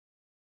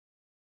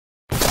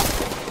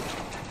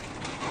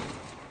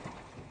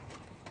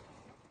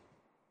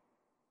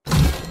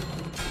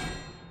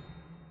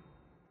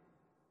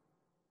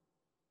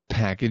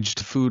prepackaged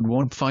food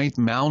won't fight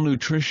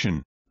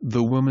malnutrition.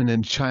 The Women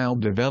and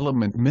Child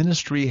Development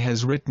Ministry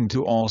has written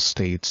to all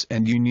states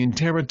and union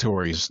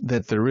territories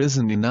that there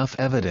isn't enough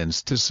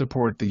evidence to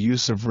support the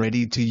use of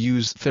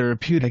ready-to-use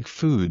therapeutic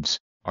foods,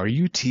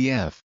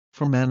 RUTF,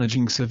 for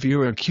managing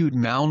severe acute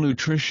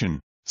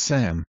malnutrition,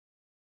 SAM.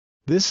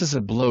 This is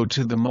a blow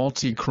to the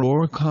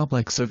multi-crore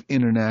complex of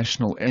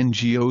international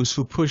NGOs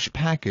who push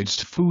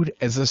packaged food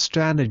as a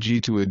strategy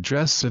to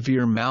address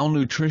severe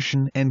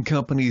malnutrition and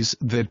companies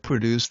that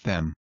produce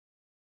them.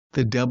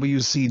 The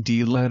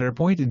WCD letter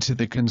pointed to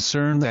the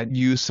concern that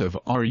use of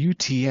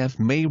RUTF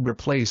may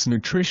replace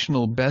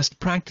nutritional best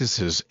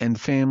practices and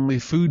family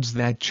foods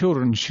that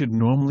children should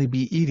normally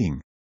be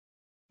eating.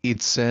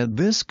 It said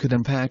this could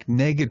impact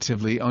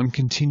negatively on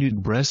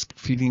continued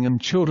breastfeeding in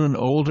children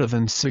older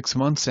than 6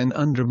 months and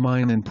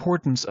undermine the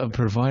importance of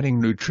providing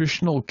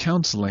nutritional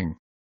counseling.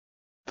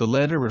 The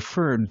letter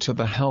referred to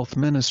the Health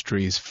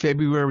Ministry's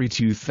February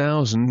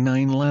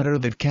 2009 letter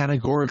that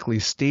categorically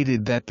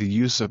stated that the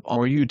use of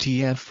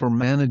RUTF for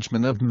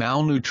management of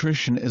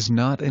malnutrition is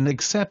not an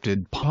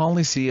accepted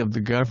policy of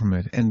the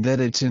government and that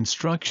its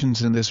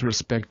instructions in this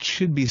respect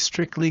should be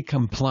strictly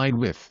complied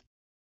with.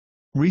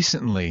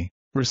 Recently,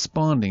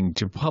 responding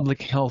to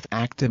public health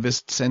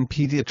activists and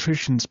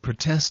pediatricians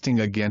protesting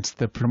against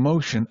the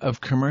promotion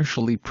of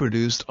commercially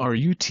produced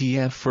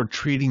RUTF for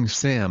treating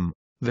SAM,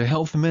 the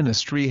Health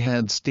Ministry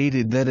had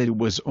stated that it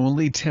was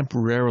only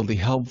temporarily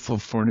helpful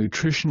for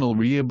nutritional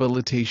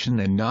rehabilitation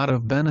and not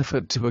of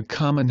benefit to a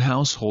common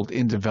household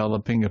in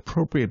developing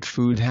appropriate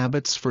food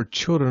habits for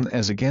children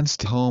as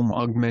against home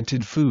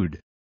augmented food.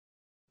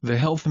 The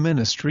Health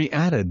Ministry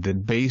added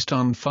that based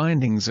on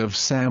findings of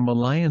SAM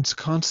Alliance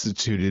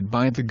constituted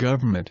by the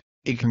government,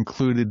 it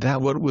concluded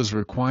that what was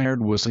required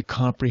was a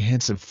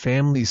comprehensive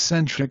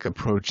family-centric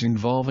approach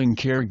involving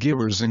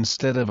caregivers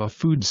instead of a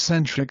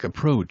food-centric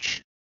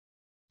approach.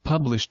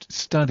 Published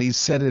studies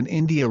said in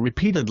India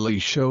repeatedly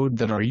showed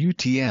that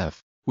RUTF,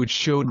 which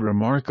showed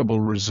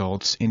remarkable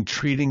results in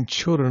treating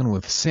children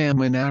with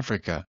SAM in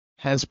Africa,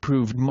 has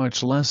proved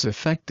much less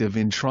effective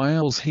in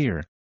trials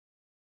here.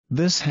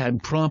 This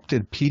had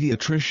prompted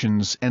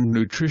pediatricians and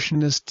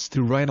nutritionists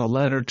to write a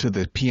letter to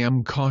the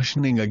PM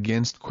cautioning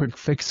against quick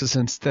fixes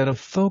instead of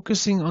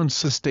focusing on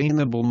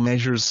sustainable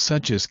measures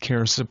such as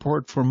care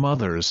support for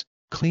mothers,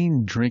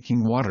 clean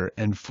drinking water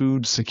and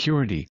food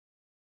security.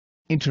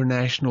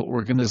 International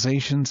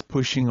organizations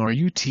pushing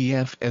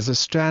RUTF as a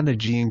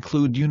strategy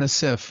include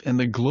UNICEF and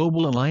the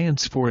Global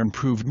Alliance for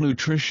Improved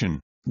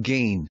Nutrition,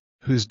 GAIN,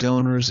 whose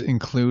donors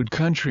include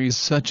countries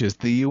such as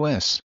the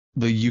US,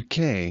 the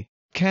UK,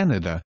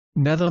 Canada,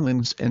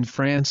 Netherlands and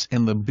France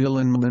and the Bill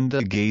and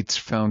Melinda Gates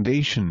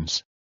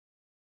Foundations.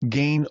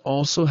 GAIN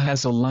also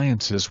has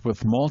alliances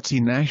with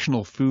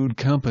multinational food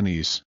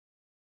companies.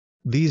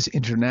 These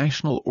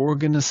international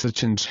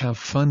organizations have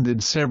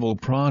funded several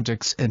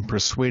projects and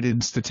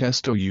persuaded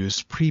states to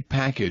use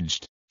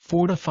pre-packaged,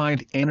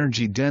 fortified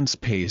energy-dense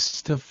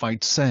pastes to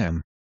fight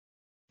SAM.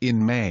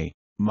 In May,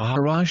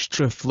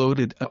 Maharashtra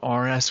floated a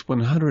Rs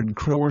 100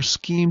 crore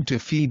scheme to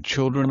feed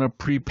children a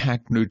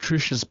pre-packed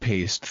nutritious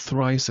paste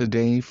thrice a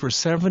day for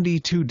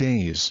 72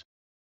 days.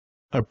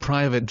 A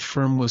private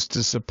firm was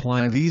to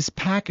supply these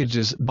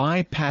packages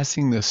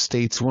bypassing the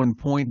state's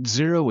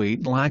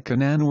 1.08 lakh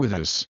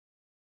annuities.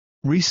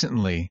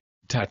 Recently,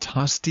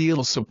 Tata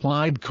Steel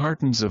supplied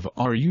cartons of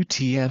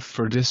RUTF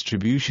for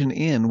distribution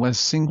in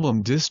West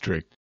Singlam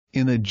district,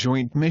 in a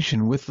joint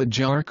mission with the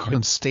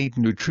Jharkhand State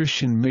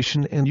Nutrition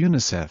Mission and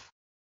UNICEF.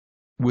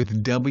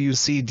 With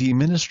WCD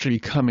Ministry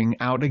coming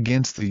out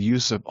against the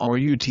use of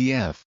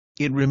RUTF,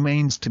 it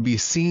remains to be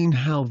seen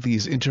how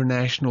these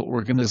international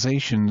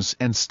organizations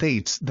and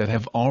states that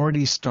have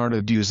already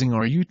started using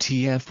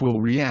RUTF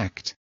will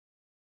react.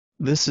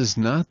 This is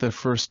not the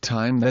first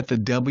time that the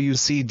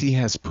WCD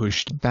has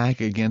pushed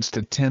back against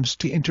attempts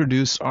to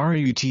introduce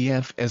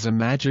RUTF as a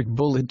magic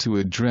bullet to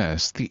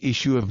address the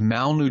issue of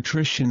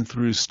malnutrition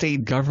through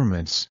state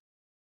governments.